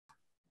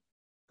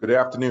Good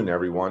afternoon,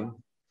 everyone.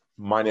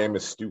 My name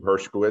is Stuart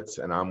Herskowitz,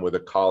 and I'm with a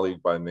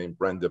colleague by the name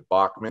Brenda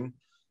Bachman.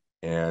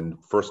 And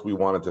first, we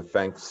wanted to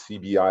thank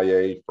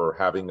CBIA for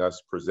having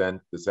us present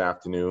this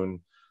afternoon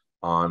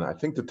on, I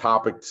think the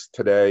topics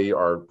today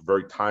are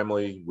very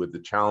timely with the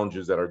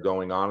challenges that are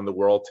going on in the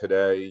world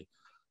today.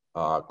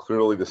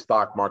 Clearly, the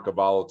stock market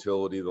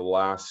volatility the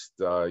last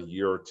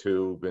year or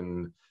two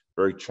been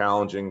very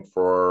challenging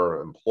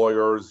for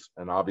employers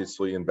and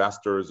obviously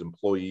investors,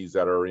 employees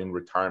that are in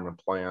retirement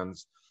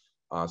plans.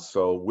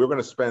 So we're going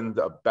to spend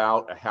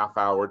about a half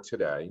hour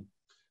today.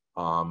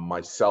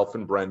 Myself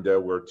and Brenda,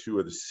 we're two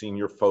of the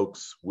senior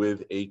folks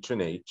with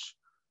H&H.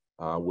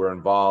 We're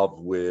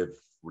involved with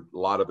a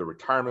lot of the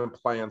retirement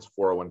plans,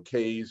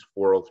 401ks,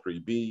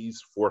 403bs,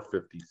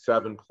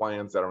 457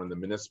 plans that are in the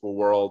municipal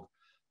world.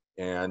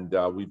 And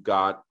we've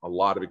got a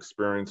lot of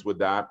experience with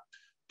that.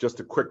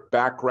 Just a quick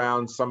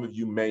background, some of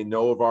you may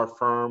know of our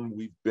firm.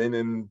 We've been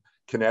in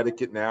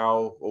Connecticut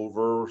now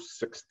over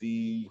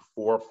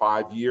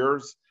 5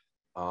 years.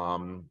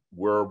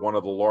 We're one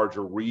of the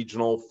larger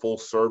regional full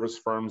service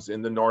firms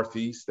in the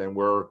Northeast, and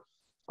we're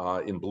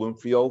in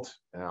Bloomfield.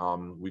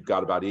 We've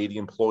got about 80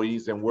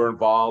 employees, and we're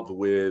involved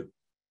with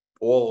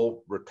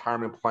all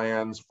retirement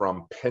plans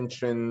from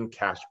pension,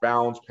 cash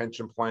balance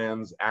pension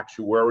plans,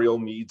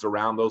 actuarial needs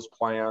around those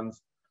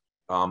plans,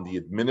 the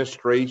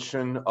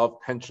administration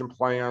of pension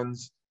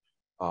plans.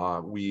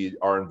 We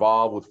are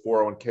involved with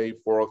 401k,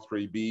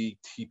 403b,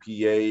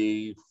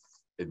 TPA,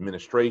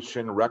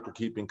 administration, record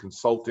keeping,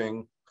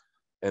 consulting.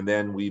 And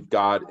then we've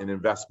got an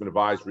investment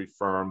advisory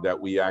firm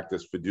that we act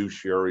as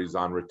fiduciaries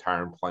on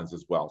retirement plans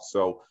as well.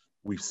 So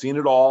we've seen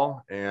it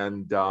all.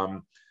 And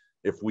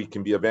if we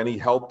can be of any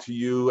help to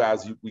you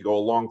as we go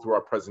along through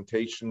our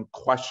presentation,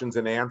 questions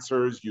and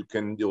answers,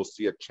 you'll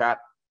see a chat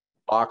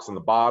box on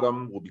the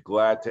bottom. We'll be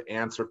glad to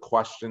answer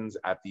questions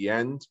at the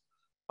end.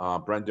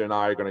 Brenda and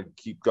I are going to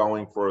keep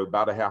going for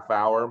about a half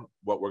hour.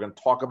 What we're going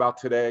to talk about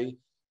today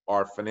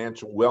are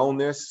financial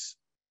wellness.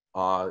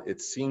 It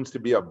seems to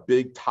be a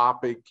big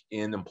topic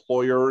in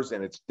employers,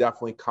 and it's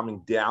definitely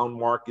coming down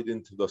market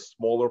into the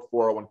smaller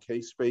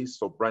 401k space.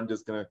 So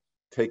Brenda's going to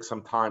take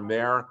some time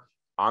there.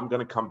 I'm going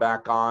to come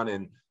back on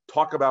and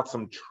talk about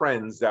some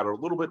trends that are a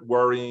little bit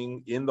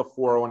worrying in the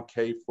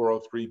 401k,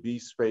 403b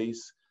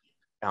space,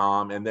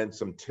 and then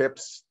some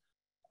tips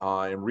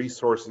and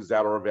resources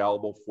that are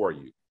available for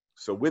you.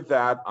 So with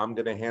that, I'm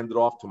going to hand it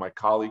off to my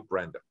colleague,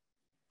 Brenda.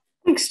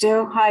 Thanks,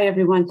 Stu. Hi,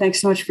 everyone.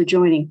 Thanks so much for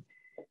joining.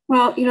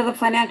 Well, the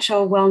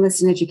financial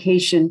wellness and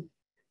education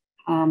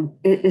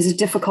is a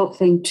difficult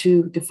thing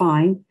to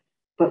define,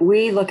 but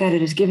we look at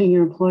it as giving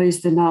your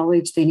employees the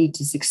knowledge they need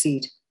to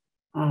succeed,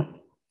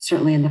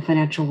 certainly in the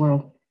financial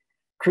world,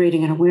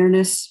 creating an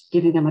awareness,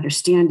 giving them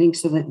understanding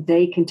so that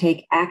they can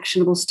take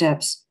actionable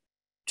steps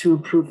to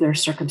improve their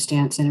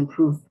circumstance and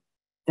improve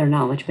their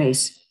knowledge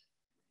base.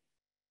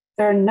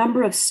 There are a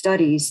number of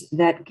studies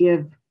that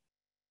give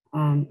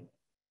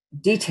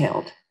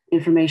detailed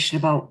information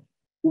about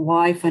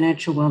why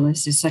financial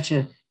wellness is such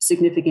a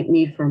significant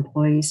need for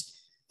employees.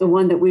 The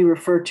one that we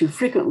refer to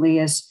frequently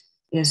is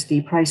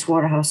the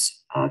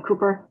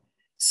PricewaterhouseCoopers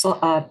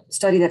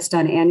study that's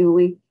done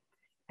annually.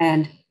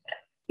 And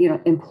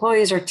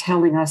employees are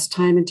telling us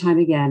time and time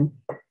again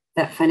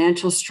that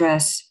financial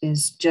stress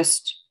is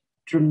just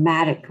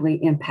dramatically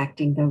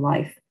impacting their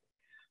life.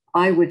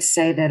 I would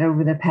say that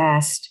over the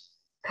past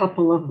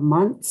couple of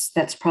months,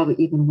 that's probably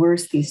even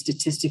worse. These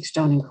statistics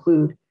don't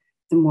include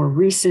the more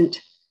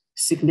recent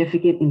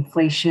significant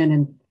inflation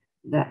and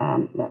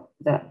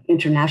the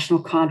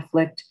international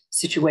conflict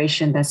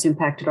situation that's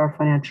impacted our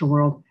financial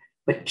world.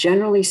 But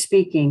generally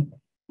speaking,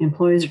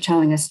 employees are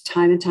telling us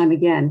time and time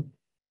again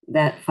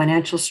that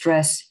financial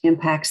stress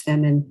impacts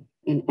them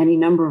in any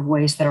number of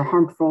ways that are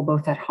harmful,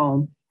 both at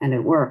home and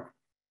at work.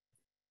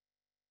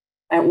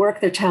 At work,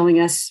 they're telling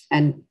us,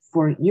 and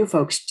for you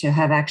folks to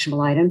have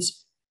actionable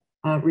items,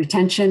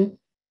 retention,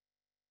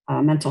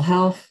 mental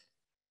health,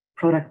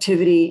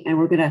 productivity, and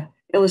we're going to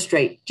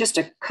illustrate just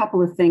a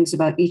couple of things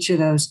about each of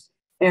those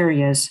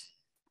areas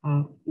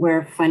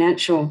where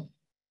financial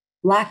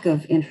lack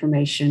of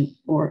information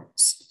or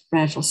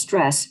financial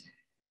stress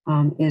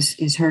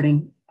is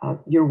hurting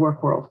your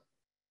work world.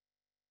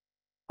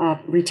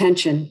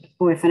 Retention,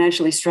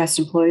 financially stressed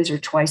employees are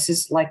twice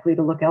as likely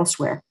to look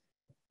elsewhere.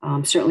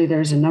 Certainly,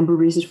 there's a number of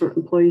reasons for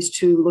employees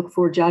to look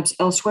for jobs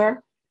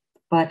elsewhere,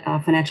 but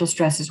financial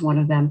stress is one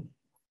of them.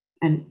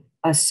 And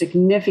a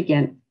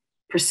significant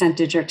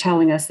percentage are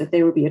telling us that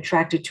they would be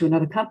attracted to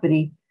another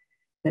company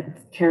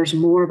that cares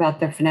more about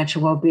their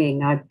financial well-being.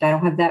 Now, I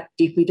don't have that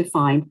deeply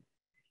defined,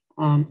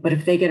 but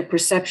if they get a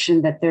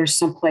perception that there's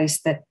some place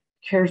that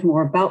cares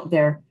more about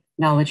their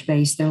knowledge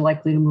base, they're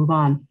likely to move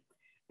on.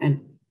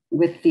 And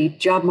with the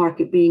job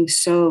market being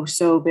so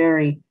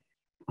very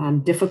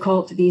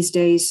difficult these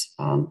days,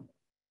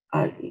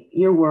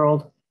 your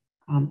world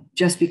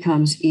just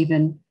becomes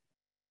even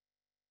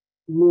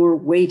more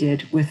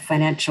weighted with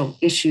financial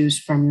issues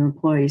from your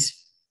employees.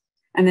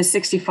 And the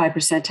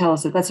 65% tell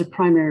us that that's a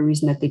primary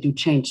reason that they do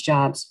change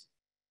jobs.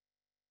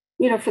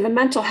 For the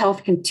mental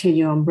health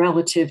continuum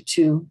relative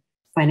to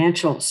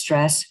financial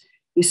stress,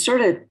 you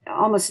sort of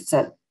almost, it's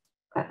a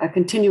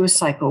continuous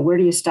cycle. Where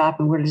do you stop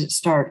and where does it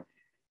start?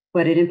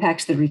 But it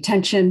impacts the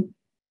retention,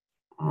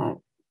 the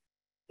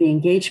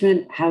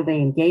engagement, how they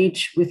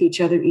engage with each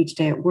other each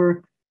day at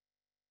work.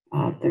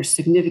 There's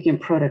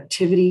significant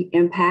productivity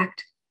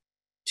impact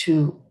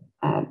to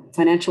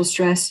financial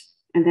stress,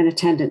 and then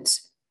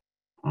attendance.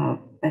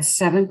 As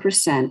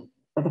 7%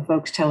 of the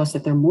folks tell us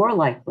that they're more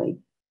likely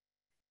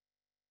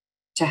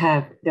to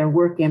have their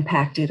work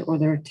impacted or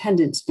their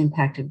attendance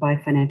impacted by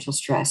financial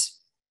stress.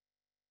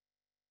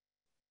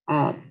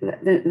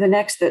 The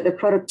next, the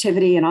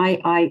productivity, and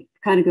I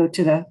kind of go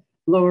to the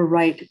lower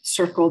right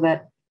circle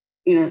that,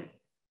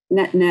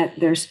 net,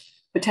 there's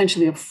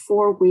potentially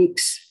 4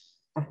 weeks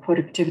of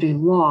productivity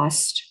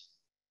lost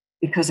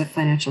because of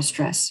financial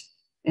stress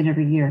in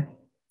every year.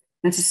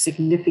 That's a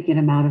significant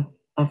amount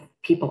of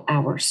people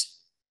hours.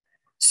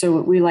 So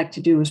what we like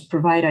to do is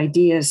provide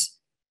ideas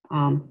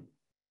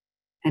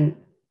and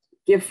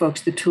give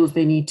folks the tools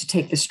they need to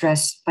take the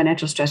stress,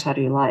 financial stress out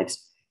of your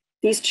lives.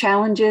 These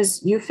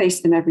challenges, you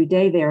face them every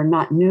day. They are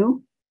not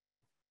new.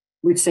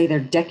 We'd say they're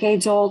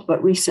decades old,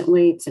 but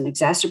recently it's an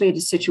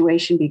exacerbated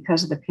situation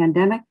because of the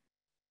pandemic.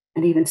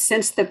 And even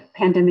since the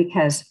pandemic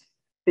has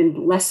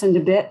been lessened a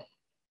bit,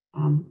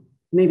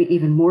 maybe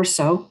even more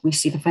so, we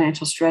see the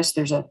financial stress.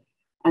 There's a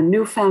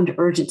newfound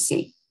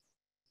urgency.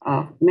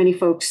 Many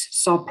folks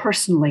saw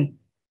personally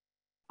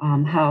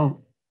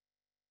how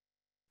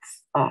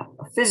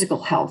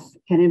physical health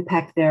can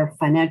impact their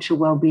financial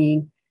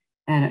well-being,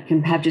 and it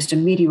can have just a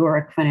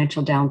meteoric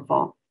financial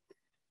downfall.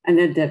 And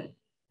then,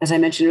 as I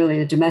mentioned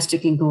earlier, the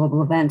domestic and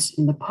global events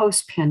in the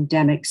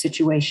post-pandemic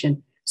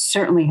situation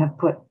certainly have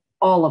put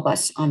all of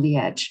us on the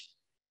edge.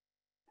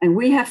 And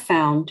we have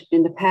found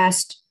in the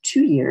past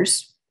 2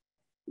 years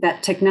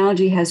that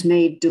technology has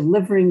made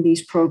delivering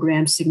these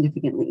programs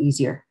significantly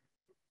easier.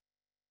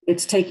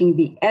 It's taking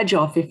the edge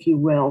off, if you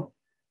will,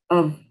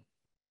 of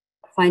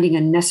finding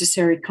a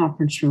necessary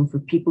conference room for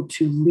people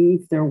to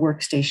leave their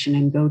workstation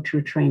and go to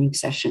a training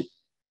session.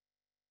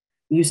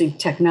 Using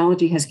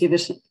technology has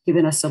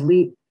given us a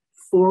leap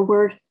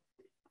forward.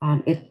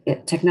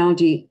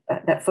 Technology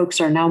that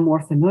folks are now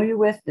more familiar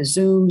with, the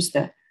Zooms,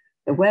 the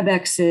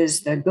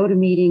WebExes, the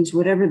GoToMeetings,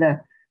 whatever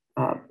the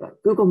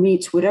Google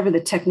Meets, whatever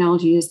the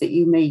technology is that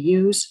you may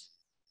use,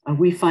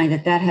 we find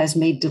that has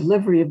made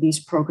delivery of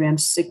these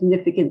programs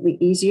significantly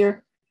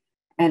easier,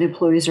 and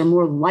employees are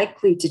more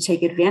likely to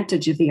take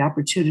advantage of the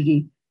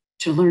opportunity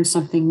to learn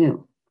something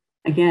new.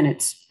 Again,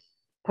 it's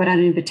put out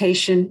an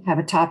invitation, have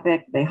a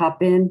topic, they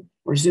hop in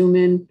or Zoom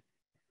in,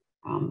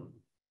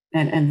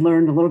 and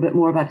learn a little bit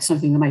more about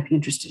something they might be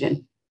interested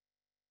in.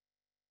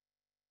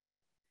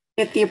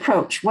 Get the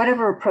approach.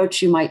 Whatever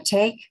approach you might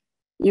take,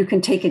 you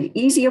can take an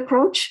easy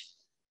approach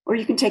or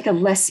you can take a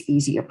less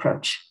easy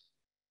approach.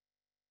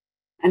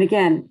 And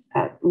again,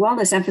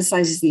 wellness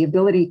emphasizes the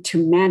ability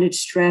to manage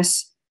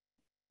stress,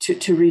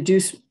 to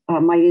reduce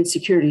my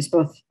insecurities,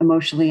 both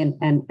emotionally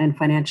and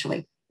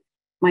financially.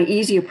 My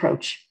easy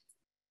approach,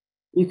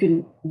 you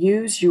can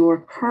use your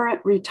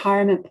current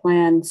retirement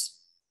plan's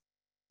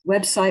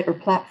website or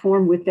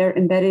platform with their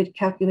embedded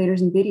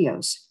calculators and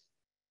videos.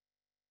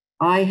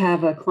 I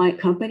have a client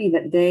company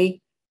that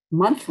they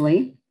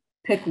monthly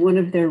pick one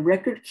of their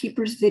record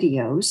keepers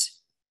videos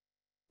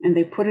and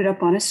they put it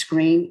up on a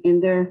screen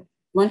in their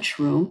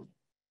lunchroom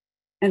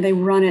and they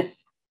run it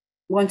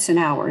once an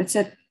hour. It's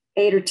an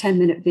 8 or 10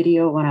 minute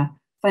video on a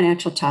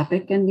financial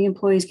topic, and the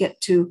employees get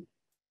to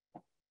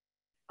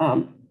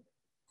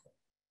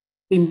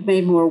be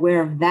made more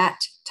aware of that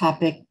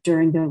topic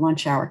during their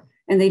lunch hour.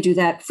 And they do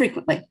that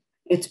frequently.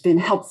 It's been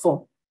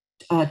helpful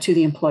to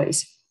the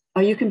employees.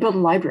 You can build a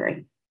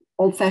library,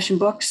 old-fashioned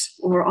books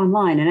or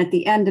online. And at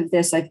the end of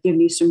this, I've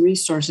given you some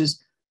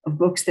resources of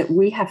books that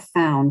we have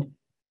found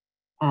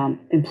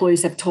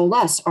employees have told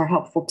us are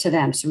helpful to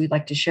them. So we'd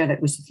like to share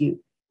that with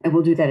you. And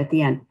we'll do that at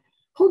the end.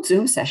 Hold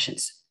Zoom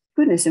sessions.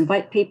 Goodness,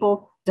 invite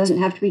people. Doesn't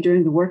have to be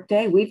during the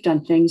workday. We've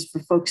done things for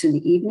folks in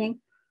the evening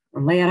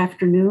or late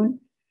afternoon.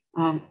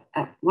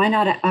 Why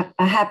not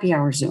a happy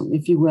hour Zoom,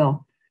 if you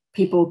will?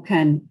 People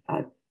can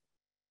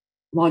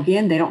log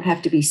in. They don't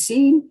have to be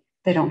seen.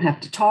 They don't have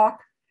to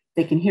talk.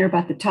 They can hear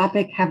about the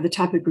topic, have the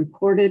topic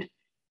recorded,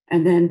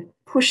 and then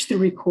push the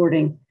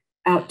recording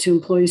out to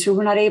employees who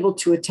were not able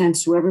to attend,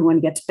 so everyone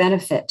gets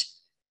benefit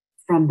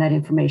from that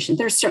information.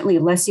 There's certainly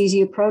a less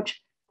easy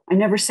approach. I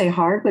never say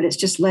hard, but it's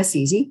just less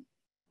easy.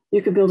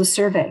 You could build a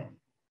survey,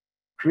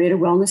 create a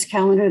wellness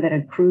calendar that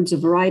includes a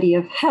variety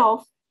of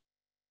health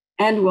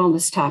and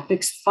wellness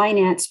topics,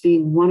 finance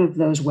being one of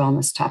those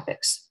wellness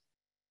topics.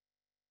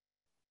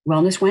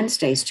 Wellness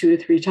Wednesdays, 2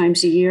 to 3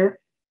 times a year,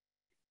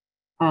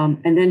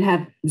 and then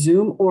have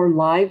Zoom or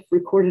live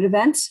recorded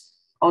events,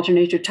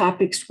 alternate your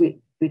topics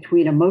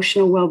between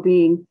emotional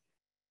well-being,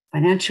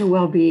 financial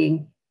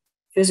well-being,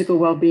 physical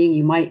well-being.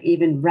 You might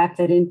even wrap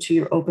that into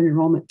your open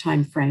enrollment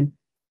timeframe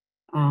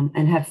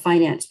and have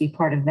finance be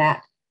part of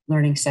that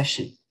learning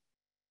session.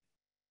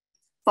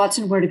 Thoughts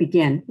on where to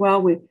begin?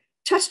 Well, we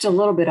touched a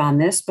little bit on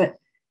this, but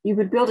you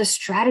would build a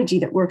strategy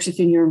that works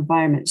within your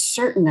environment.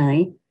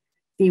 Certainly,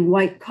 The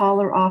white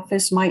collar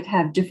office might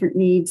have different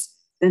needs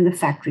than the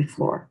factory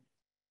floor,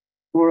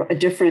 or a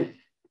different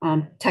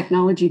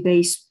technology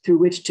base through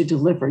which to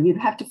deliver. You'd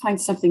have to find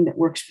something that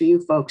works for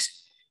you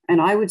folks. And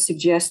I would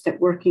suggest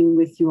that working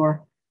with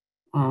your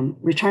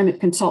retirement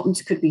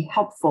consultants could be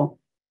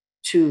helpful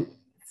to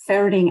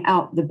ferreting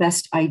out the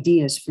best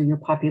ideas for your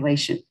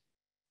population.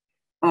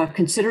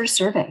 Consider a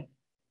survey.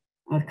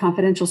 A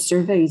confidential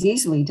survey is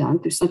easily done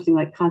through something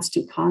like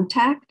Constant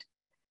Contact,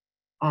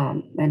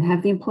 and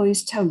have the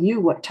employees tell you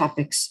what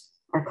topics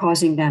are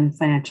causing them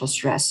financial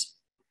stress.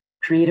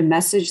 Create a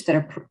message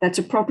that's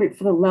appropriate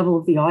for the level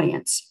of the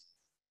audience.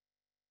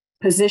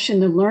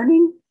 Position the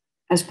learning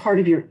as part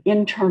of your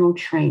internal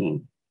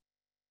training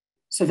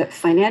so that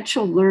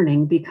financial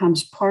learning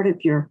becomes part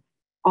of your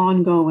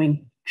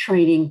ongoing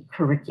training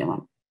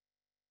curriculum.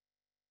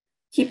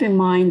 Keep in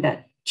mind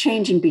that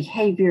changing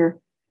behavior,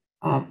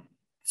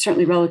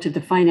 certainly relative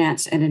to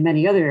finance and in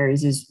many other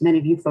areas, as many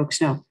of you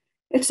folks know,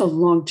 it's a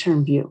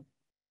long-term view.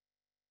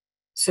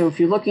 So if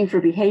you're looking for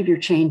behavior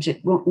change,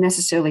 it won't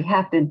necessarily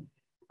happen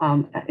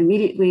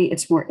immediately.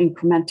 It's more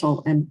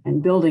incremental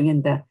and building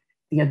in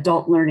the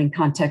adult learning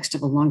context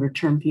of a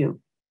longer-term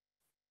view.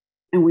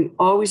 And we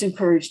always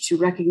encourage to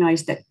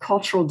recognize that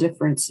cultural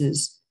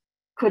differences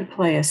could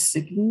play a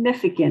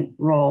significant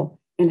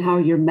role in how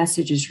your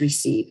message is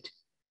received.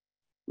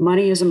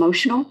 Money is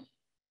emotional.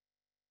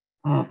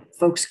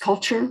 Folks'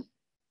 culture,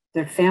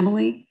 their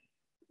family,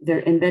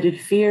 their embedded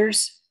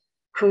fears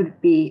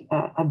could be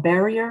a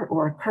barrier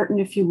or a curtain,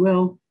 if you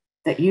will,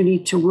 that you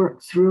need to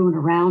work through and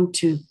around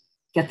to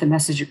get the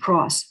message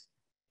across.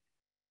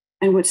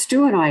 And what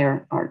Stu and I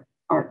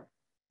are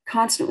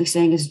constantly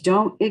saying is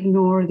don't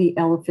ignore the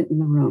elephant in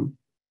the room.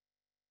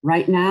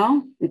 Right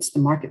now, it's the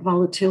market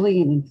volatility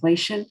and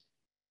inflation.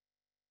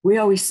 We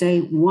always say,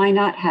 why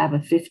not have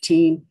a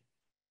 15,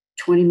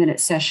 20-minute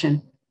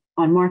session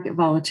on market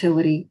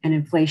volatility and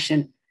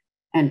inflation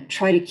and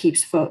try to keep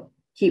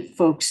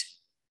folks'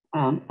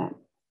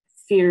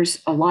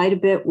 fears alight a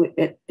bit.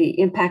 The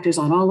impact is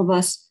on all of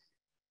us,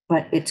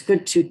 but it's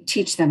good to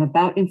teach them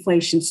about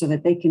inflation so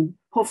that they can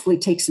hopefully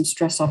take some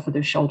stress off of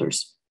their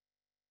shoulders.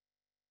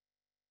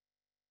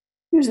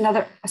 Here's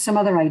some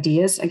other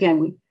ideas. Again,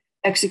 we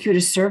execute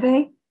a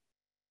survey,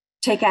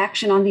 take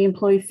action on the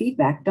employee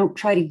feedback. Don't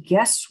try to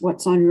guess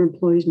what's on your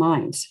employees'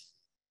 minds.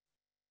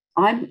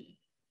 I'm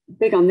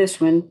big on this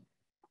one.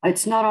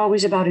 It's not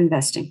always about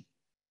investing.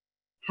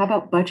 How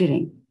about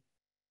budgeting?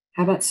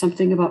 How about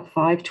something about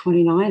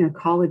 529 or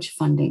college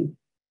funding?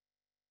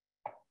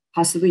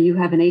 Possibly you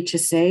have an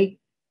HSA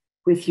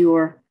with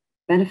your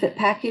benefit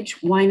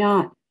package. Why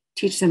not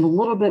teach them a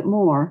little bit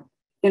more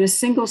in a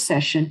single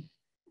session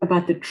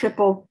about the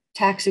triple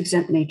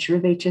tax-exempt nature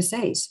of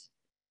HSAs?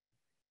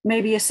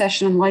 Maybe a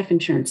session on life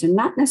insurance, and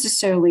not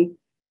necessarily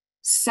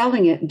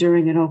selling it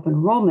during an open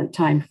enrollment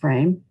time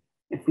frame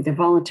with a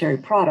voluntary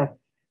product,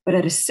 but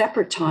at a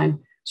separate time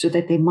so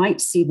that they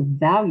might see the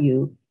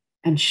value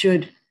and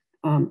should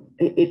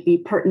it be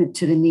pertinent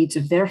to the needs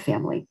of their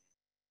family.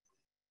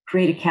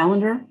 Create a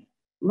calendar,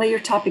 lay your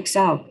topics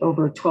out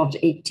over 12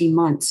 to 18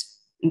 months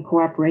in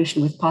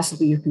cooperation with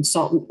possibly your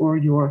consultant or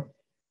your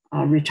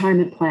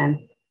retirement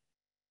plan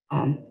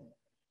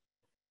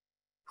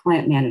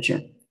client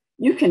manager.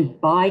 You can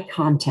buy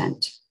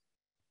content.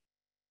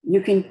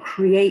 You can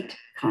create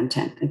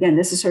content. Again,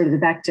 this is sort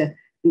of back to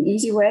the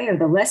easy way or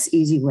the less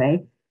easy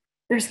way.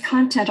 There's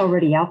content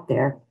already out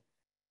there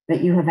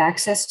that you have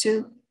access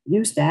to.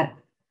 Use that.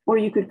 Or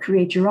you could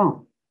create your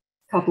own.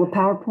 A couple of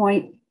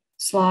PowerPoint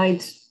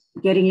slides,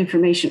 getting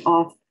information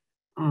off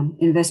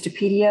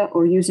Investopedia,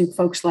 or using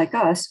folks like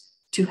us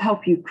to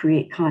help you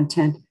create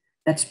content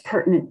that's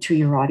pertinent to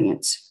your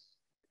audience.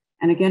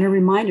 And again, a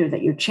reminder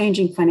that you're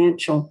changing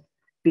financial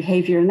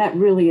behavior, and that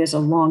really is a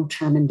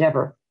long-term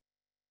endeavor.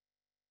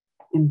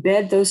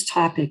 Embed those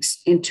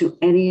topics into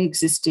any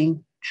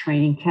existing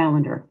training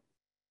calendar.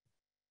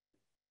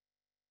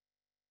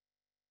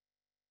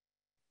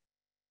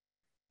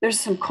 There's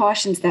some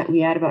cautions that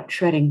we add about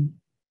treading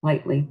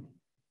lightly.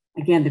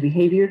 Again, the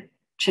behavior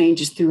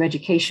changes through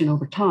education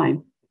over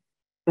time,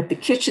 but the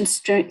kitchen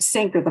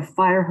sink or the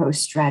fire hose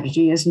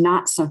strategy is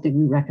not something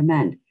we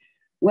recommend.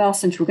 Well,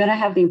 since we're going to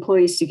have the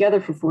employees together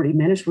for 40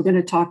 minutes, we're going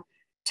to talk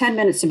 10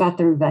 minutes about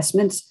their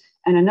investments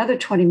and another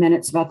 20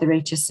 minutes about their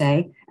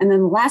HSA. And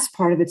then the last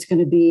part of it's going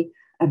to be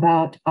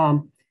about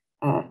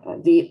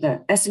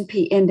the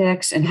S&P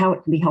index and how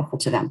it can be helpful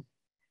to them.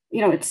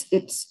 You know,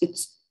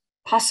 it's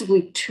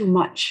possibly too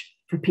much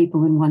for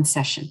people in one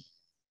session.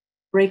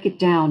 Break it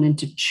down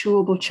into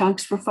chewable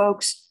chunks for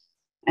folks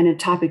and in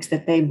topics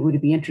that they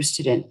would be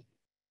interested in.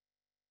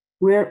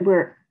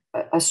 We're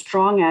a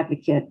strong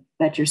advocate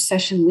that your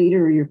session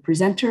leader or your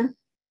presenter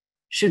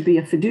should be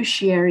a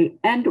fiduciary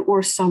and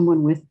or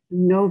someone with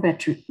no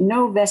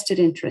vested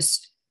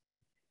interest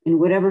in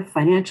whatever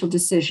financial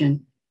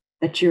decision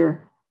that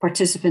your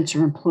participants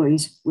or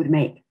employees would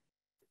make.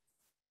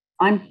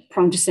 I'm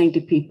prone to saying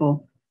to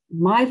people,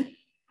 my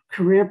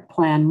career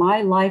plan,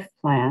 my life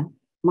plan,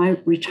 my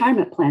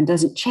retirement plan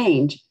doesn't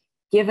change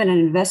given an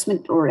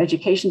investment or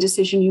education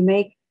decision you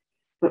make.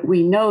 but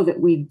we know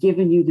that we've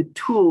given you the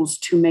tools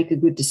to make a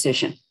good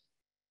decision.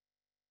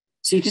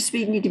 So you just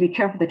need to be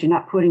careful that you're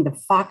not putting the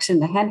fox in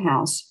the hen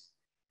house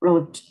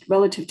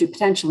relative to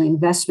potentially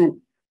investment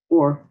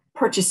or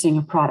purchasing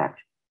a product.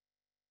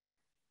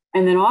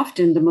 And then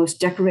often the most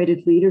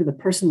decorated leader, the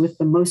person with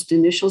the most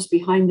initials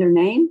behind their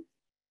name,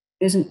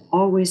 isn't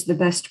always the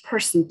best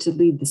person to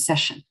lead the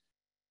session.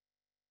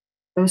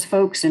 Those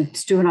folks, and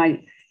Stu and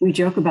I, we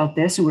joke about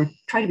this and we're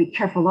trying to be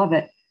careful of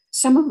it.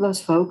 Some of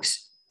those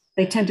folks,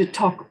 they tend to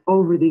talk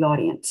over the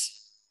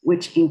audience,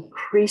 which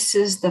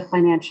increases the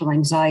financial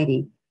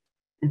anxiety.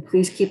 And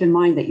please keep in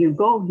mind that your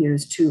goal here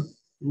is to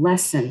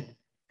lessen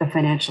the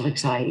financial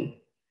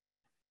anxiety.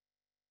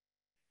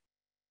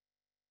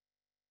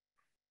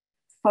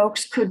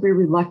 Folks could be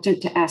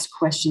reluctant to ask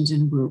questions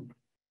in a group.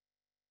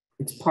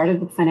 It's part of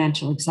the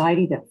financial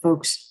anxiety that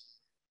folks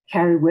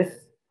carry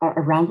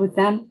around with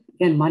them.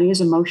 Again, money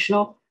is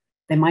emotional.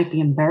 They might be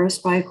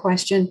embarrassed by a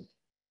question.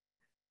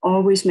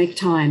 Always make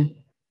time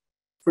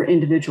for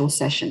individual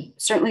session.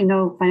 Certainly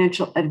no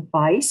financial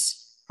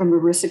advice from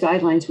ERISA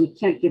guidelines. We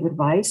can't give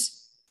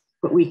advice,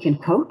 but we can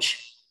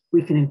coach,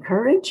 we can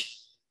encourage,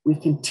 we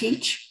can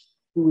teach,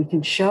 we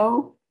can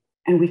show,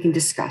 and we can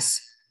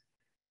discuss,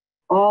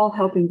 all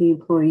helping the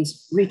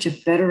employees reach a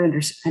better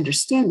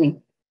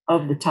understanding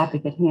of the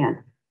topic at hand.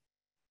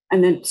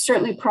 And then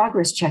certainly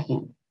progress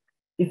check-in.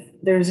 If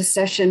there's a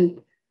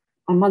session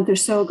a month or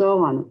so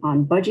ago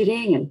on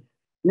budgeting, and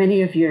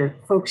many of your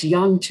folks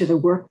young to the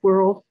work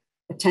world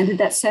attended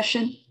that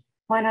session,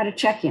 why not a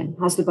check-in?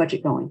 How's the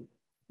budget going?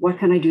 What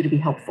can I do to be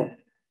helpful?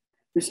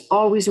 There's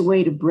always a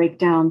way to break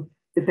down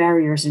the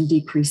barriers and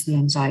decrease the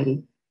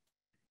anxiety.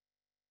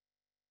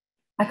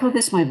 I call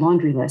this my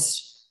laundry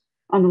list.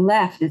 On the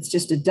left, it's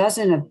just a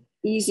dozen of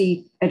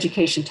easy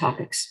education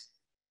topics.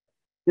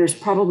 There's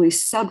probably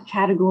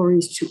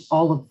subcategories to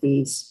all of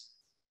these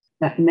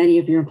that many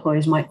of your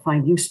employees might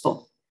find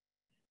useful.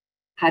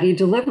 How do you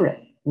deliver it?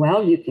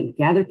 Well, you can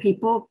gather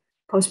people.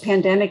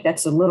 Post-pandemic,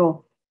 that's a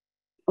little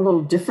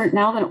different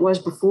now than it was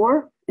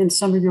before in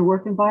some of your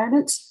work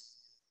environments.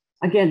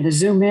 Again, the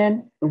Zoom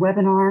in, the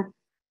webinar.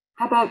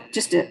 How about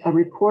just a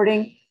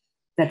recording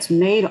that's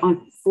made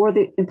for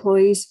the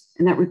employees,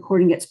 and that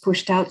recording gets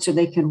pushed out so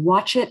they can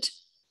watch it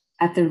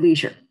at their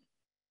leisure?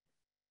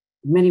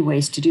 Many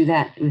ways to do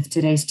that with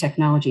today's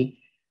technology.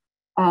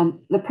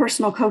 The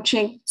personal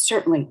coaching,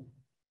 certainly.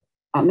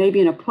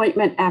 Maybe an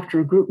appointment after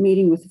a group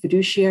meeting with a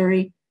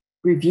fiduciary,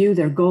 review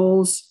their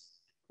goals,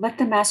 let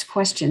them ask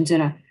questions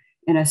in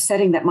a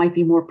setting that might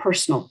be more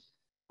personal.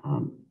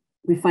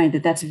 We find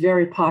that that's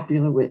very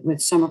popular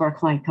with some of our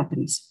client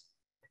companies.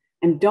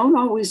 And don't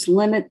always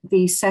limit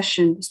the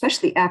session,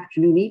 especially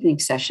afternoon, evening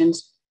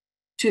sessions,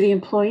 to the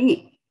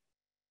employee.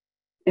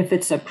 If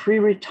it's a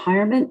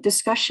pre-retirement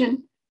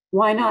discussion,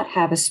 why not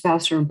have a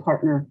spouse or a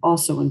partner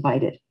also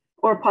invited,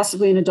 or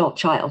possibly an adult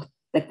child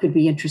that could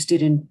be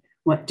interested in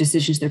what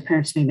decisions their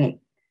parents may make?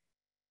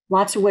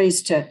 Lots of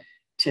ways to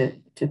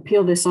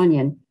peel this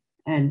onion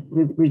and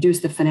reduce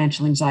the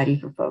financial anxiety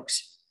for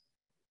folks.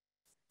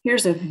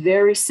 Here's a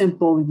very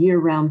simple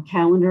year-round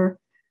calendar.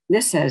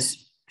 This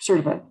has sort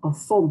of a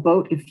full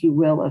boat, if you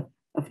will,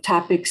 of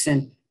topics,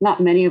 and not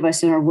many of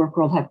us in our work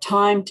world have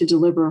time to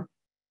deliver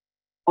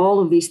all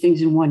of these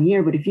things in one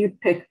year. But if you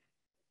pick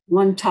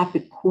one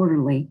topic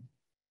quarterly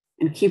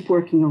and keep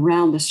working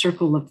around the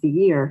circle of the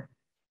year,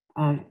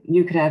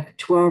 you could have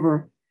 12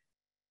 or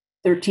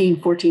 13,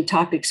 14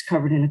 topics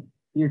covered in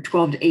your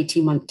 12 to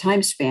 18 month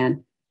time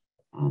span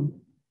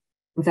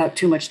without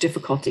too much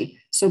difficulty.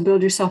 So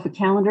build yourself a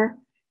calendar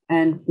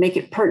and make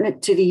it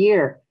pertinent to the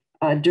year.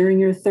 During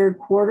your third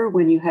quarter,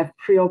 when you have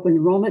pre-open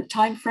enrollment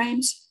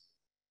timeframes,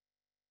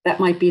 that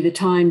might be the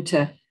time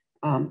to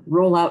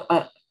roll out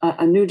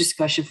a new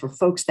discussion for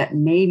folks that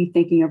may be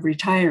thinking of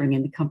retiring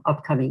in the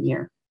upcoming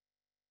year.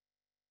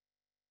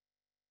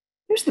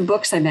 Here's the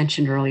books I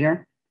mentioned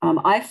earlier.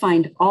 I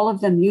find all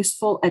of them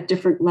useful at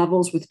different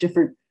levels with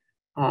different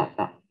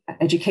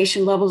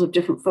education levels of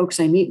different folks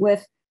I meet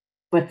with,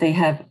 but they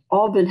have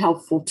all been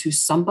helpful to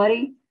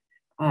somebody,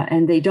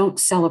 and they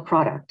don't sell a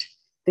product.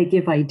 They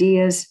give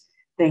ideas,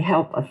 they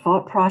help a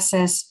thought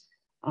process,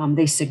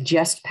 they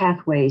suggest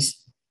pathways.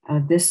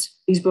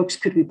 These books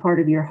could be part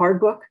of your hard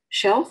book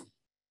shelf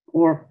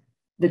or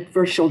the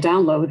virtual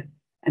download,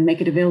 and make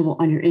it available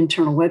on your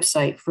internal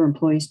website for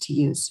employees to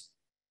use.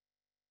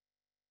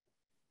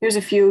 Here's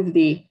a few of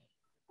the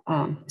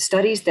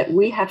studies that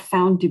we have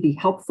found to be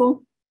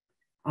helpful.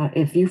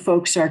 If you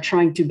folks are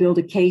trying to build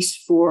a case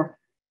for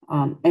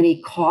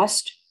any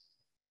cost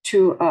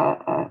to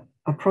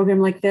a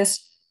program like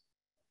this,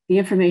 the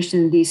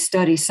information in these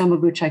studies, some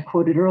of which I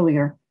quoted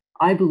earlier,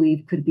 I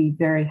believe could be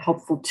very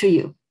helpful to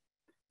you.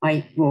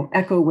 I will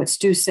echo what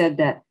Stu said,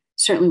 that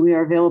certainly we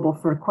are available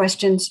for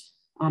questions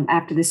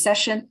after this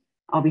session.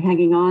 I'll be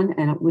hanging on.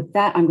 And with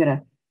that, I'm going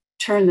to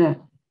turn the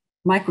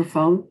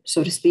microphone,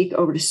 so to speak,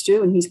 over to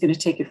Stu, and he's going to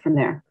take it from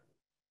there.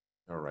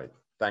 All right.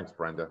 Thanks,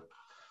 Brenda.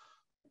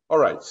 All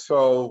right.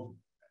 So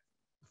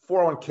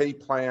 401k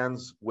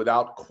plans,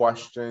 without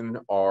question,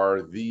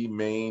 are the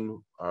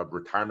main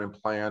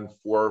retirement plan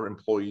for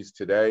employees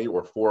today,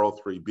 or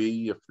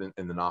 403b if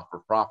in the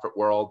not-for-profit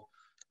world.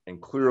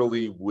 And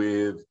clearly,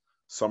 with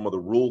some of the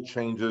rule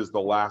changes the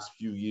last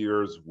few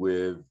years,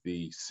 with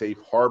the safe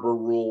harbor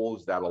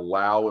rules that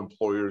allow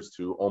employers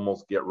to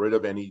almost get rid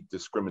of any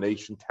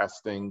discrimination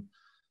testing,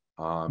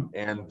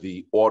 and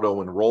the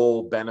auto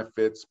enroll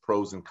benefits,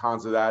 pros and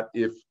cons of that.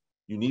 If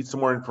you need some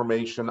more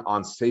information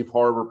on safe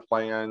harbor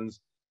plans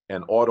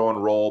and auto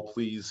enroll,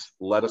 please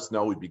let us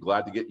know. We'd be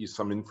glad to get you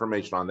some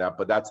information on that.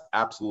 But that's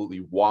absolutely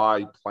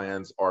why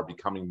plans are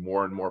becoming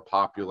more and more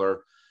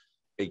popular.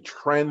 A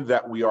trend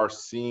that we are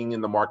seeing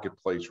in the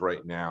marketplace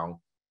right now,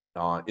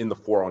 in the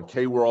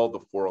 401k world,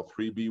 the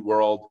 403b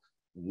world,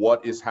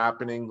 what is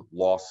happening?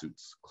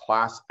 Lawsuits.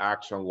 Class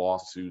action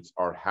lawsuits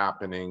are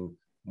happening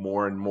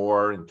more and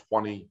more. In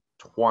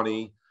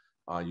 2020,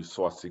 you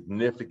saw a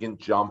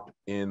significant jump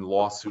in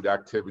lawsuit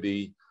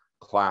activity,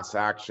 class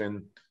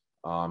action.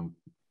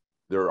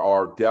 There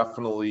are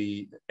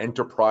definitely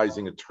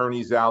enterprising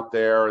attorneys out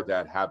there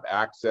that have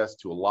access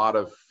to a lot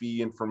of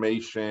fee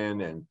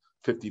information and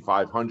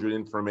 5,500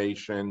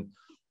 information,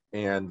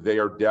 and they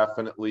are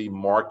definitely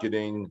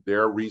marketing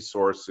their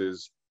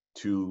resources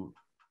to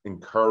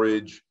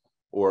encourage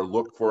or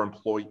look for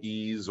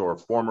employees or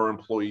former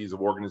employees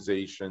of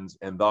organizations,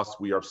 and thus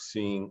we are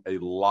seeing a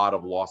lot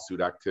of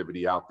lawsuit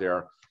activity out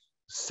there.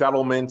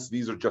 Settlements,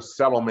 these are just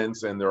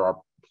settlements, and there are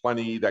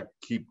plenty that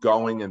keep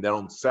going and they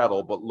don't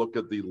settle, but look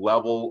at the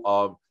level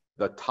of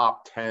the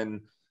top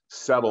 10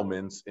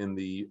 settlements in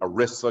the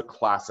ERISA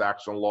class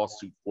action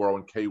lawsuit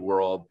 401k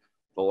world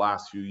the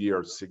last few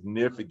years,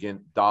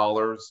 significant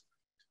dollars,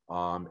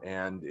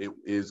 and it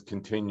is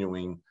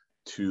continuing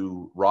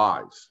to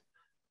rise.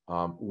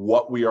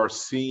 What we are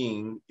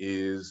seeing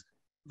is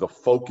the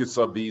focus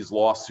of these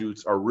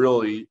lawsuits are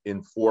really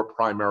in four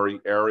primary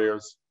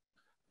areas.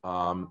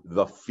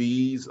 The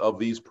fees of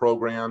these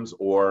programs,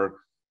 or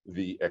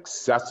the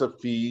excessive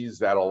fees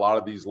that a lot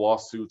of these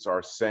lawsuits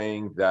are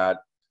saying that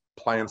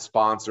plan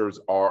sponsors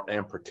are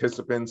and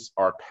participants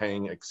are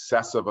paying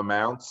excessive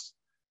amounts,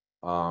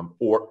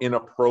 or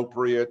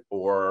inappropriate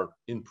or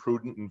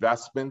imprudent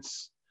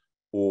investments,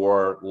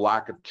 or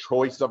lack of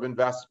choice of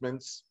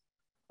investments,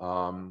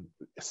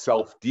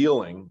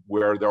 self-dealing,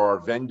 where there are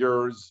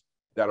vendors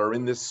that are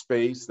in this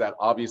space that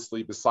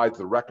obviously, besides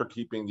the record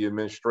keeping, the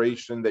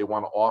administration, they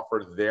want to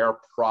offer their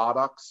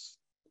products,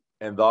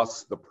 and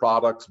thus the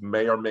products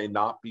may or may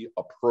not be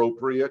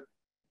appropriate.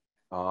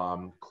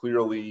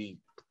 Clearly,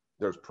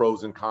 there's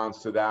pros and cons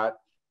to that.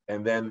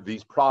 And then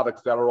these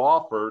products that are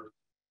offered,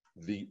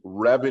 the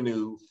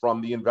revenue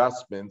from the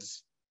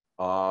investments,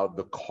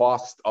 the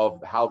cost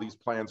of how these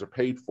plans are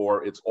paid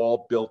for, it's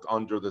all built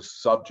under the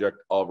subject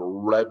of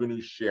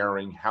revenue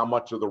sharing. How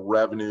much of the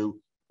revenue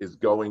is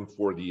going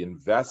for the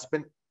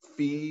investment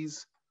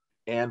fees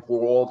and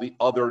for all the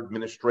other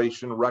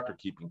administration record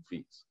keeping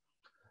fees.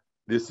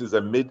 This is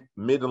a mid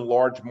and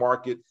large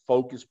market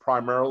focus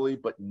primarily,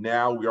 but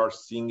now we are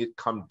seeing it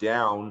come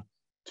down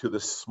to the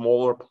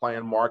smaller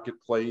plan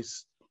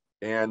marketplace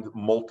and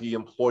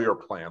multi-employer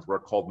plans, what are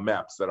called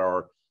MEPs, that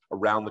are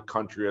around the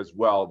country as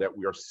well, that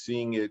we are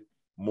seeing it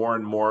more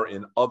and more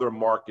in other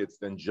markets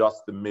than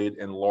just the mid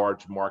and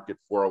large market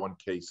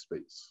 401k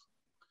space.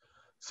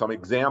 Some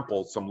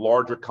examples, some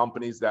larger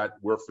companies that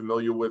we're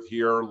familiar with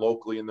here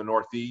locally in the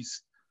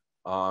Northeast,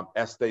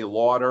 Estee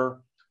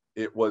Lauder,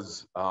 it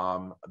was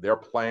their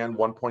plan,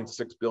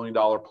 $1.6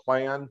 billion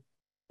plan,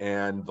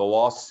 and the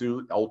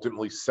lawsuit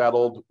ultimately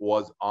settled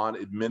was on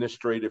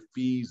administrative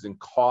fees and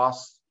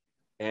costs,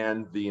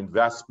 and the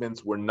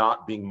investments were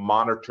not being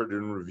monitored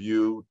and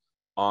reviewed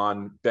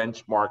on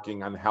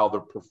benchmarking on how the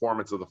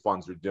performance of the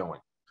funds are doing.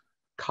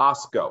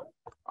 Costco,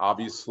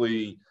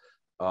 obviously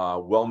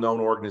well-known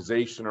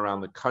organization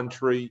around the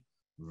country,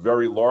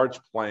 very large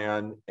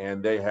plan,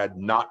 and they had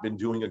not been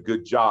doing a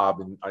good job.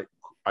 And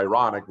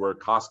ironic, where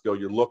Costco,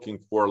 you're looking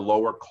for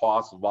lower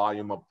cost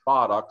volume of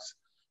products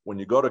when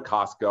you go to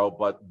Costco,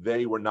 but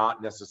they were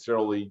not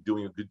necessarily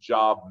doing a good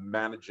job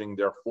managing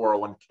their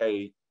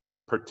 401k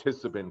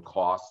participant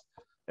costs,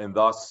 and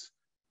thus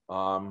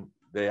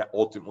they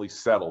ultimately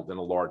settled in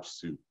a large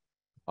suit.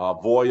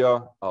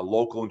 Voya, a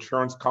local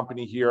insurance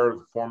company here,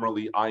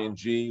 formerly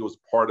ING, was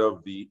part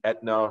of the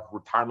Aetna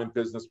retirement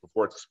business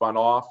before it spun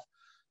off.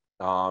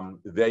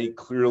 They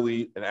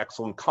clearly an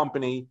excellent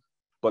company,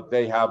 but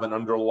they have an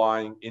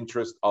underlying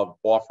interest of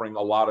offering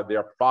a lot of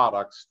their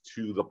products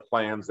to the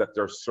plans that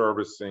they're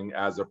servicing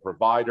as a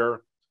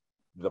provider.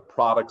 The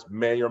products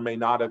may or may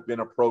not have been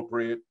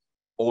appropriate.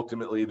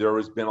 Ultimately, there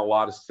has been a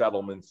lot of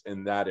settlements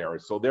in that area.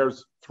 So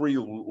there's three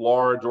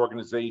large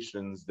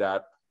organizations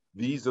that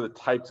these are the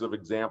types of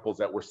examples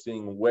that we're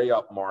seeing way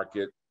up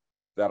market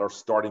that are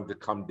starting to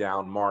come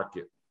down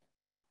market.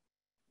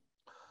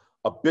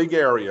 A big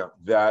area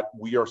that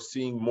we are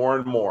seeing more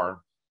and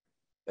more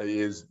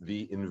is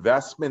the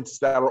investments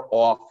that are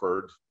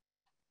offered,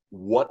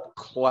 what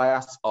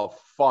class of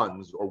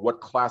funds or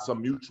what class of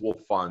mutual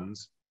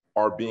funds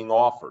are being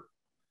offered.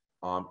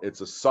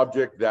 It's a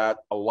subject that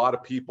a lot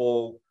of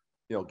people,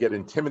 get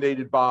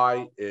intimidated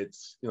by.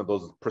 It's,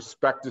 those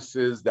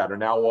prospectuses that are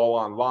now all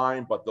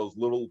online, but those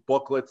little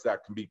booklets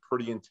that can be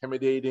pretty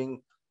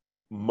intimidating.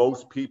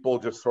 Most people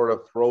just sort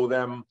of throw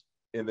them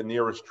in the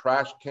nearest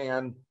trash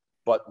can,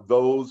 but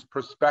those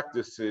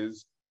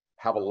prospectuses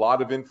have a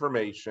lot of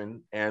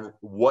information and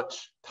what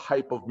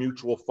type of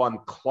mutual fund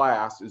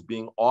class is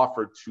being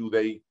offered to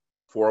the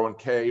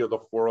 401k or the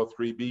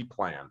 403b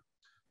plan.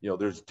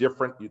 There's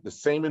the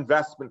same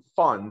investment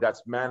fund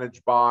that's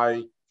managed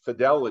by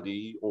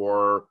Fidelity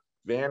or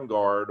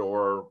Vanguard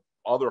or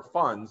other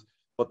funds,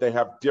 but they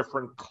have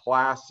different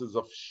classes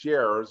of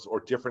shares or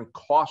different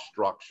cost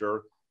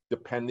structure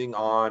depending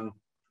on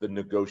the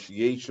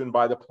negotiation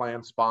by the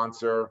plan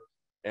sponsor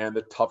and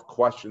the tough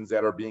questions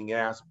that are being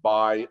asked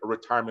by a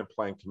retirement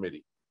plan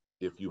committee.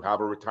 If you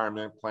have a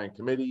retirement plan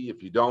committee,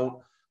 if you don't,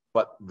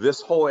 but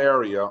this whole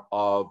area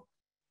of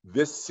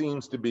this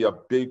seems to be a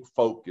big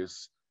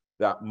focus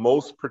that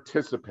most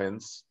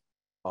participants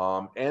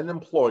and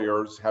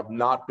employers have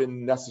not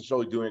been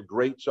necessarily doing a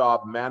great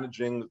job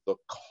managing the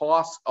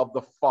cost of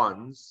the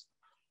funds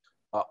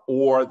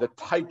or the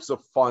types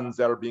of funds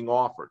that are being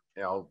offered.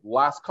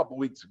 Last couple of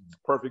weeks,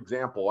 perfect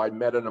example, I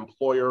met an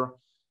employer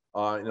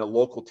in a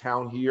local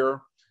town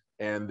here,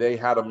 and they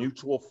had a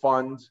mutual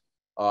fund,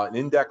 an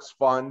index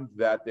fund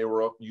that they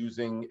were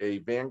using a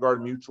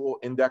Vanguard mutual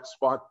index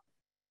fund,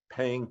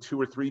 paying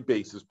 2 or 3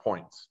 basis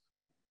points.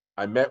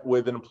 I met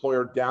with an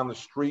employer down the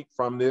street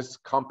from this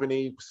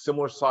company,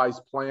 similar size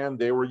plan.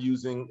 They were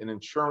using an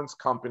insurance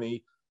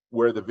company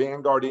where the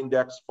Vanguard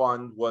index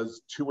fund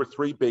was 2 or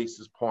 3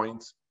 basis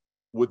points.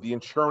 With the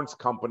insurance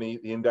company,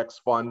 the index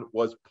fund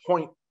was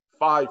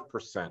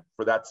 0.5%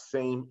 for that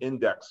same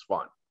index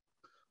fund.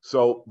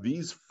 So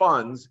these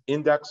funds,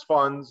 index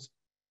funds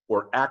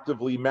or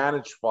actively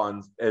managed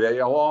funds,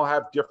 they all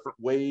have different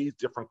ways,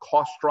 different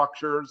cost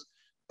structures,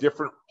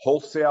 different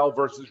wholesale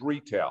versus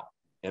retail.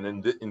 And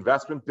in the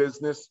investment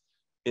business,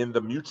 in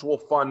the mutual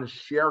fund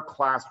share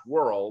class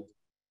world,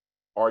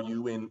 are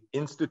you in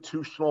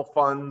institutional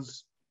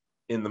funds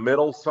in the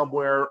middle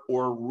somewhere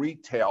or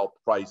retail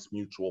price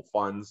mutual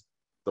funds?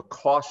 The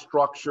cost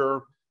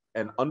structure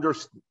and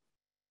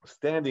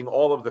understanding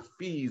all of the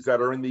fees that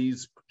are in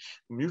these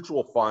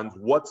mutual funds,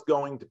 what's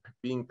going to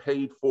being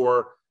paid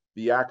for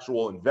the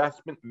actual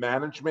investment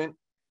management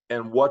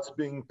and what's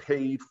being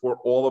paid for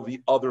all of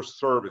the other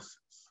services.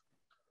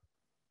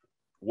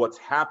 What's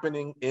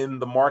happening in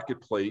the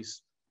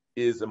marketplace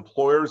is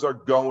employers are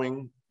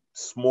going,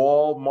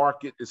 small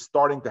market is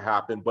starting to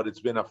happen, but it's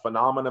been a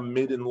phenomenon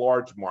mid and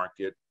large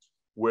market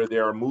where they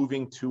are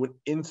moving to an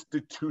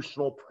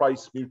institutional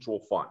price mutual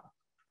fund,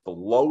 the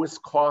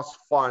lowest cost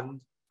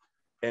fund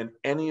and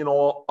any and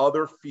all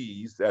other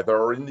fees that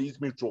are in these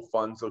mutual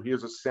funds. So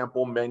here's a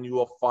sample menu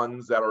of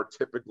funds that are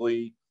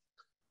typically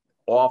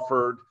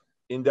offered,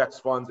 index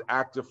funds,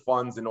 active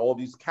funds, in all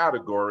these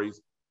categories.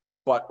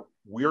 But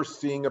we're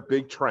seeing a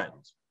big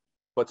trend,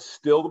 but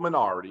still the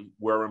minority,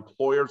 where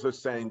employers are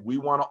saying we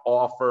want to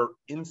offer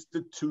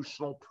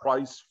institutional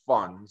price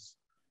funds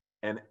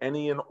and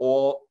any and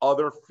all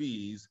other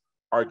fees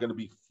are going to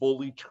be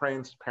fully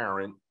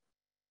transparent,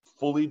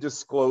 fully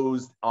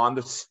disclosed on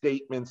the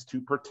statements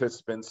to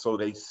participants so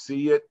they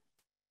see it.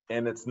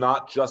 And it's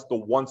not just the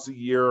once a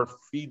year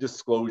fee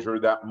disclosure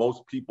that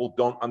most people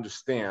don't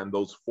understand,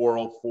 those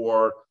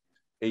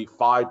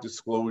 404A5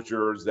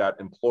 disclosures that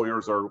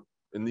employers are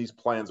in these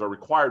plans are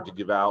required to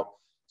give out.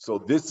 So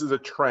this is a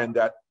trend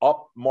that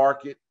up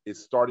market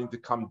is starting to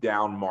come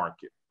down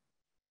market.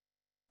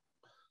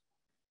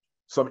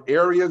 Some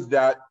areas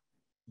that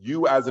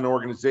you as an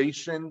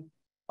organization,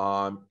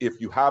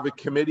 if you have a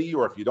committee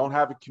or if you don't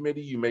have a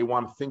committee, you may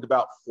want to think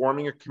about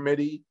forming a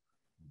committee,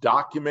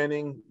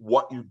 documenting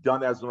what you've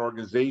done as an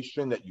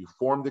organization, that you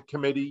formed a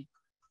committee.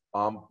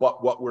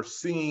 But what we're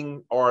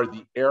seeing are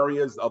the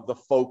areas of the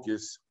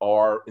focus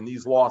are in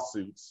these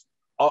lawsuits,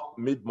 up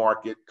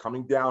mid-market,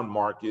 coming down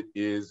market,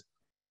 is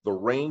the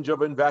range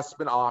of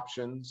investment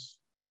options.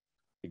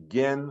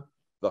 Again,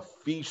 the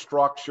fee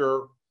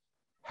structure.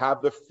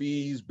 Have the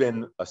fees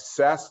been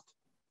assessed?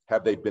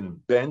 Have they been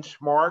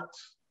benchmarked?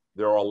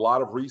 There are a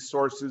lot of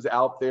resources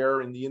out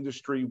there in the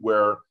industry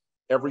where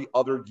every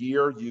other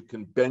year you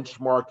can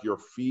benchmark your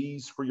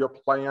fees for your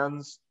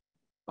plans.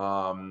 Do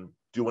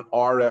an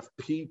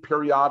RFP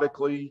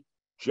periodically.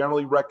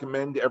 Generally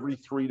recommend every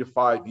 3 to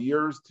 5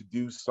 years to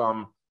do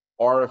some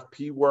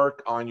RFP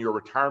work on your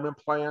retirement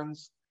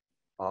plans.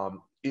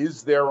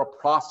 Is there a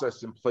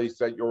process in place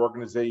at your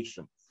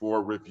organization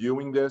for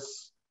reviewing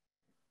this?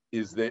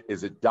 Is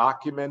it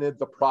documented,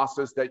 the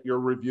process that you're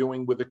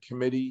reviewing with a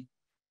committee?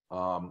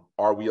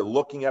 Are we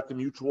looking at the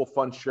mutual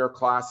fund share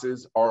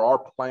classes? Are our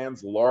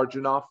plans large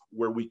enough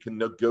where we can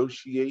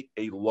negotiate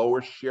a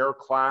lower share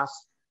class?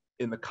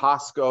 In the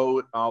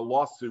Costco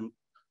lawsuit,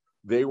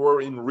 they were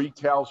in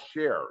retail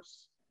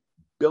shares,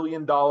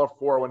 billion-dollar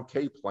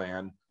 401k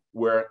plan,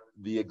 where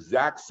the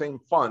exact same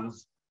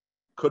funds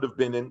could have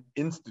been in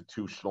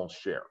institutional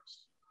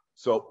shares.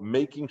 So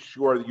making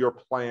sure that your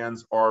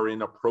plans are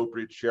in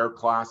appropriate share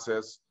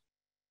classes.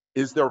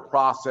 Is there a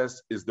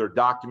process? Is there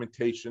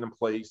documentation in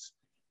place?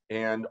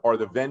 And are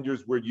the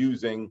vendors we're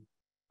using,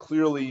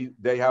 clearly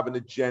they have an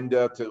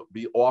agenda to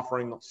be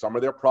offering some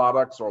of their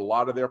products or a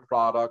lot of their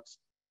products?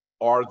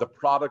 Are the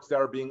products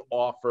that are being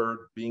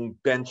offered being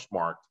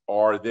benchmarked?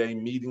 Are they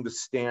meeting the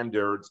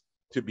standards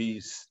to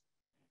be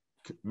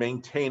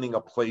maintaining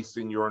a place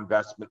in your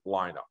investment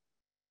lineup?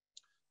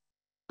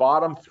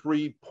 Bottom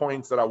 3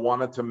 points that I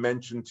wanted to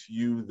mention to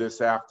you this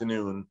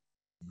afternoon,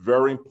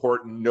 very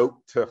important note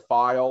to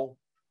file.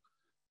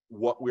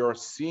 What we are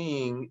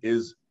seeing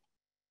is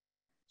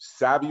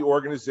savvy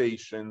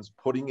organizations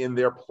putting in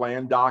their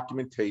plan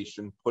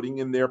documentation, putting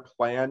in their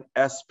plan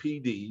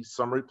SPD,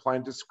 summary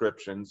plan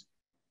descriptions,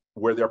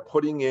 where they're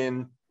putting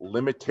in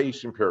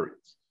limitation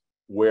periods,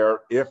 where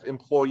if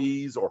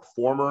employees or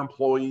former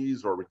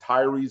employees or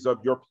retirees of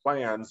your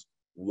plans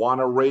want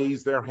to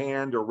raise their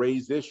hand or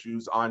raise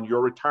issues on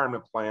your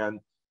retirement plan,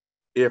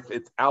 if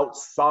it's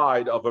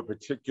outside of a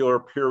particular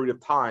period of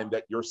time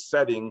that you're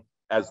setting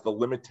as the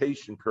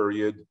limitation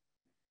period,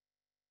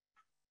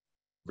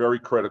 very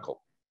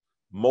critical.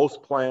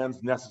 Most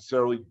plans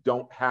necessarily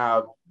don't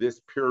have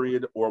this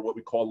period or what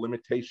we call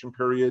limitation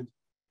period.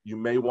 You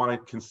may want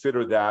to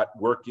consider that,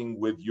 working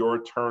with your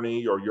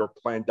attorney or your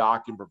plan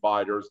document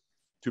providers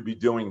to be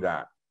doing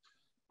that.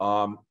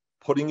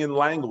 Putting in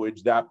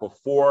language that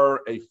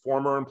before a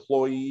former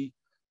employee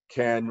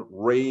can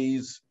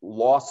raise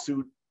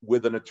lawsuit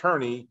with an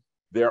attorney,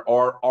 there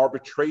are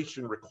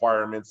arbitration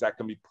requirements that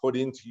can be put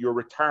into your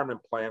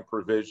retirement plan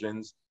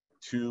provisions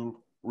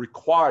to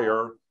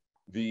require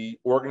the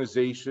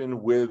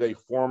organization with a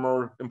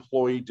former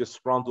employee,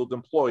 disgruntled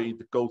employee,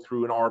 to go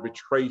through an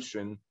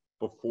arbitration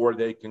before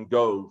they can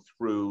go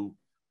through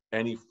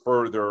any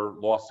further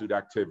lawsuit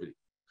activity.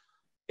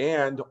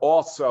 And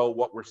also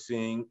what we're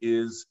seeing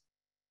is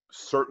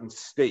certain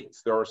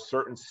states. There are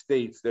certain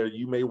states that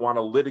you may want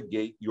to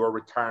litigate your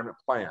retirement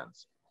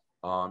plans.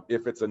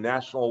 If it's a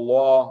national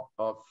law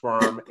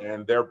firm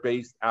and they're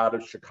based out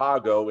of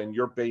Chicago and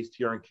you're based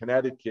here in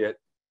Connecticut,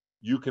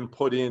 you can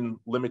put in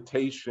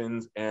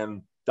limitations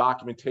and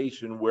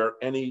documentation where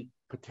any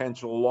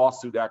potential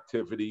lawsuit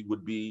activity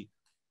would be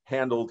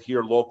handled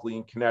here locally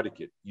in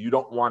Connecticut. You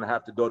don't want to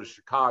have to go to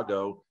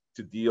Chicago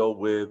to deal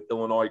with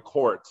Illinois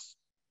courts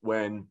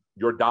when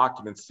your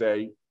documents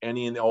say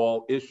any and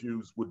all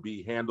issues would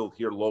be handled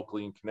here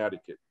locally in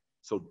Connecticut.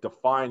 So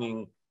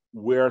defining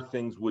where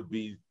things would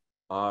be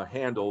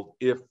handled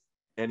if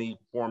any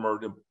former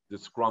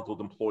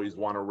disgruntled employees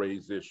want to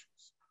raise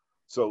issues.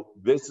 So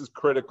this is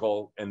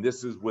critical, and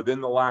this is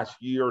within the last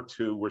year or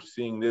two, we're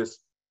seeing this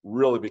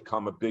really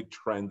become a big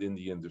trend in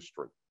the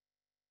industry.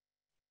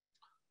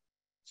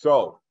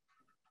 So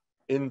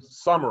in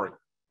summary,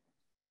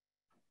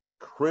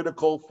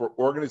 critical for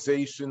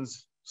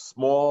organizations,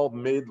 small,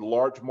 mid,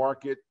 large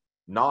market,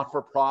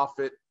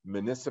 not-for-profit,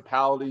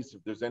 municipalities,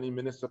 if there's any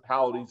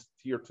municipalities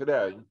here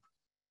today,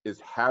 is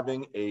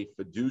having a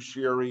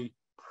fiduciary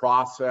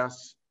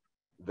process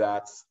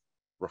that's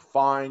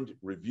refined,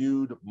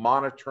 reviewed,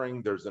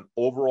 monitoring. There's an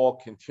overall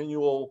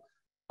continual,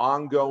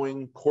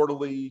 ongoing,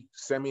 quarterly,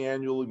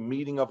 semi-annual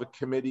meeting of a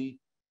committee.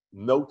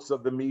 Notes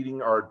of the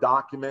meeting are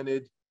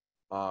documented.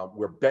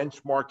 We're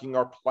benchmarking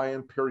our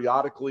plan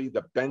periodically.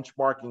 The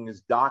benchmarking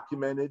is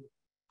documented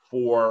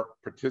for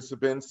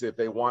participants. If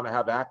they want to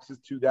have access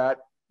to that,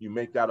 you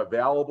make that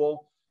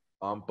available.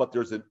 But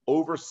there's an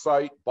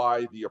oversight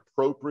by the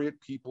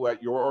appropriate people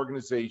at your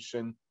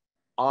organization,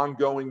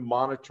 ongoing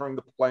monitoring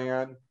the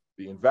plan,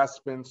 the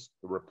investments,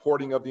 the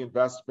reporting of the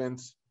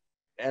investments,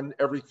 and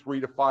every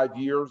 3 to 5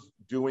 years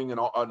doing an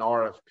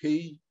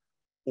RFP,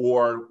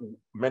 or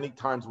many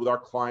times with our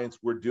clients,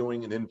 we're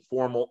doing an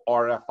informal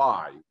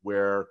RFI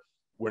where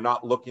we're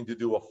not looking to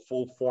do a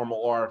full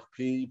formal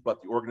RFP,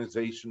 but the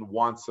organization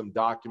wants some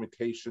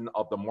documentation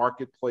of the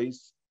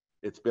marketplace.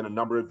 It's been a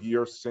number of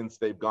years since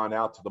they've gone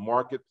out to the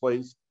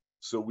marketplace.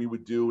 So we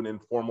would do an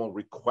informal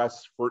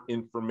request for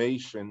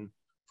information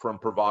from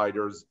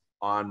providers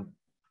on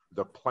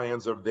the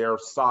plans of their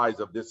size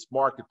of this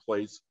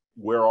marketplace.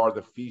 Where are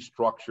the fee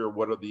structure?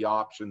 What are the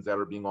options that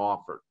are being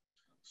offered?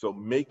 So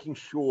making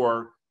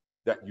sure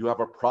that you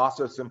have a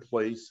process in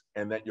place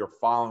and that you're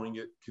following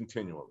it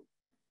continually.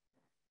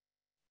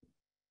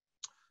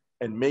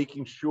 And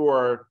making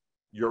sure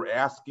you're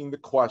asking the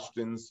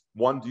questions.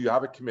 One, do you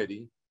have a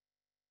committee?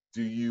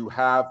 Do you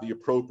have the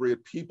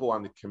appropriate people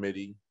on the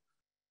committee?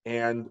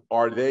 And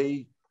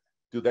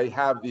do they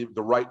have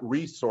the right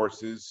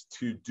resources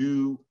to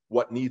do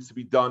what needs to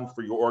be done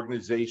for your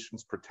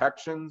organization's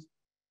protections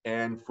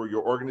and for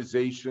your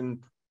organization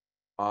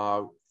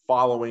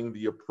following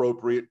the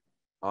appropriate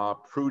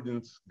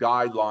prudence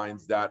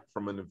guidelines that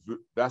from an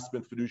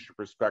investment fiduciary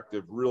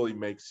perspective really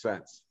makes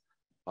sense?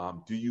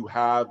 Do you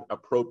have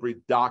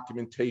appropriate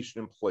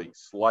documentation in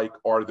place? Like,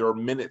 are there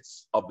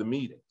minutes of the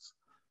meetings?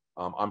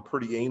 I'm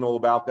pretty anal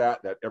about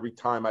that every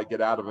time I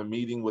get out of a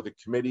meeting with a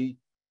committee,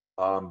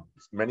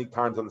 many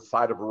times on the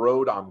side of a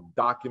road, I'm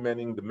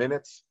documenting the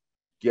minutes,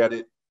 get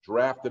it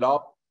drafted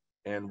up,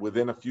 and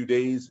within a few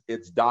days,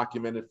 it's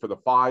documented for the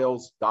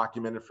files,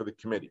 documented for the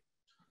committee.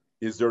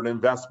 Is there an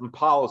investment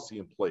policy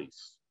in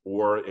place,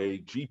 or a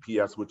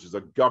GPS, which is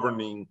a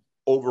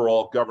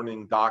overall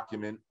governing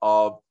document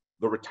of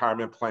the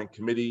retirement plan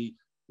committee?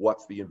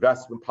 What's the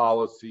investment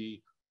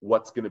policy?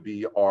 What's going to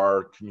be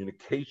our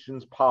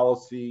communications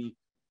policy?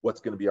 What's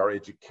going to be our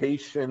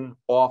education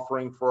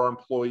offering for our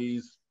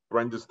employees?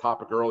 Brenda's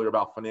topic earlier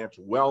about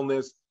financial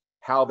wellness,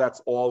 how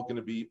that's all going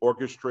to be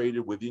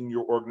orchestrated within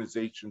your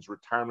organization's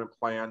retirement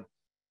plan,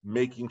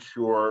 making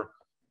sure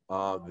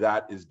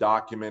that is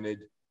documented.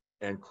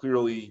 And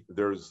clearly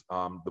there's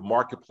the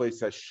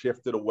marketplace has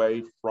shifted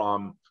away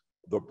from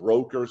the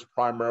brokers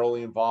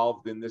primarily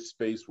involved in this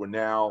space, where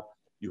now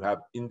you have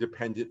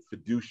independent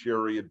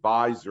fiduciary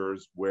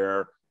advisors,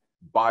 where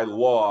by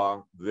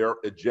law, their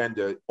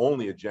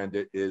only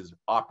agenda is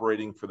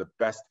operating for the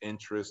best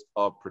interest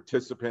of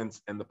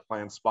participants and the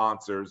plan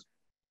sponsors.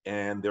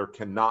 And there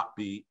cannot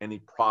be any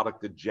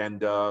product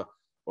agenda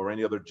or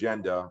any other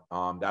agenda.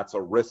 That's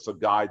a risk of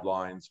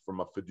guidelines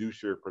from a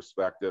fiduciary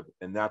perspective.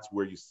 And that's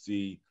where you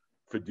see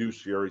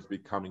fiduciaries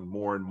becoming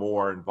more and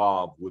more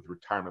involved with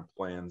retirement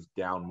plans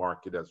down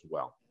market as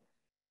well.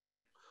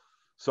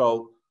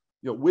 So,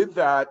 with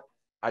that,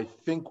 I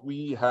think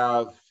we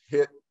have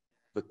hit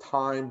the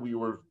time. We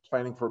were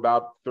planning for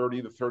about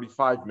 30 to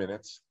 35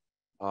 minutes.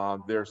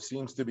 There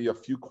seems to be a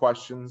few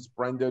questions.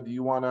 Brenda, do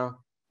you want to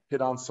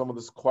hit on some of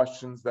those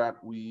questions that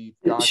we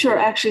got? Sure. Here?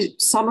 Actually,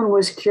 someone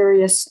was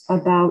curious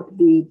about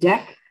the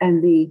deck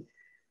and the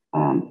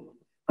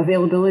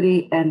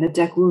availability, and the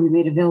deck will be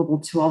made available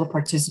to all the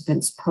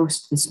participants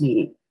post this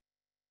meeting.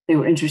 They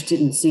were interested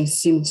in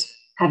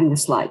having the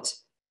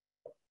slides.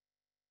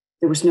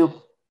 There was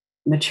no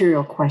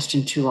material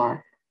question to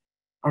our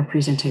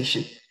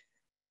presentation.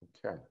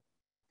 Okay.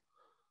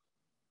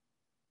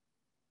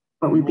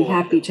 But we'd be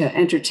happy to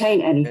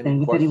entertain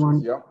anything if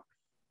anyone. Yeah.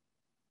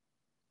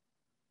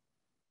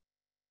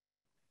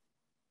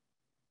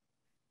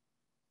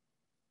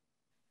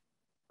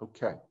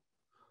 Okay.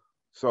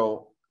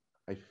 So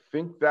I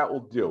think that will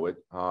do it.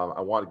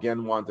 I want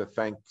to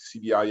thank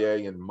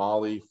CBIA and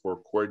Molly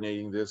for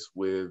coordinating this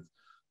with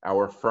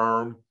our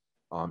firm.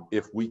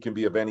 If we can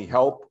be of any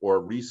help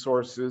or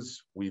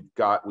resources, we've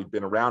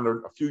been around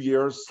a few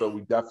years, so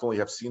we definitely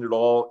have seen it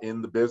all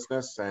in the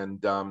business.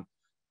 And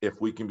if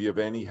we can be of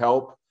any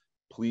help,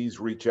 please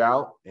reach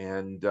out,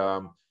 and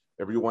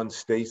everyone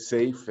stay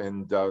safe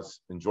and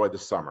enjoy the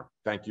summer.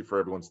 Thank you for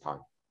everyone's time.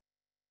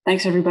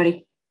 Thanks,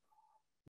 everybody.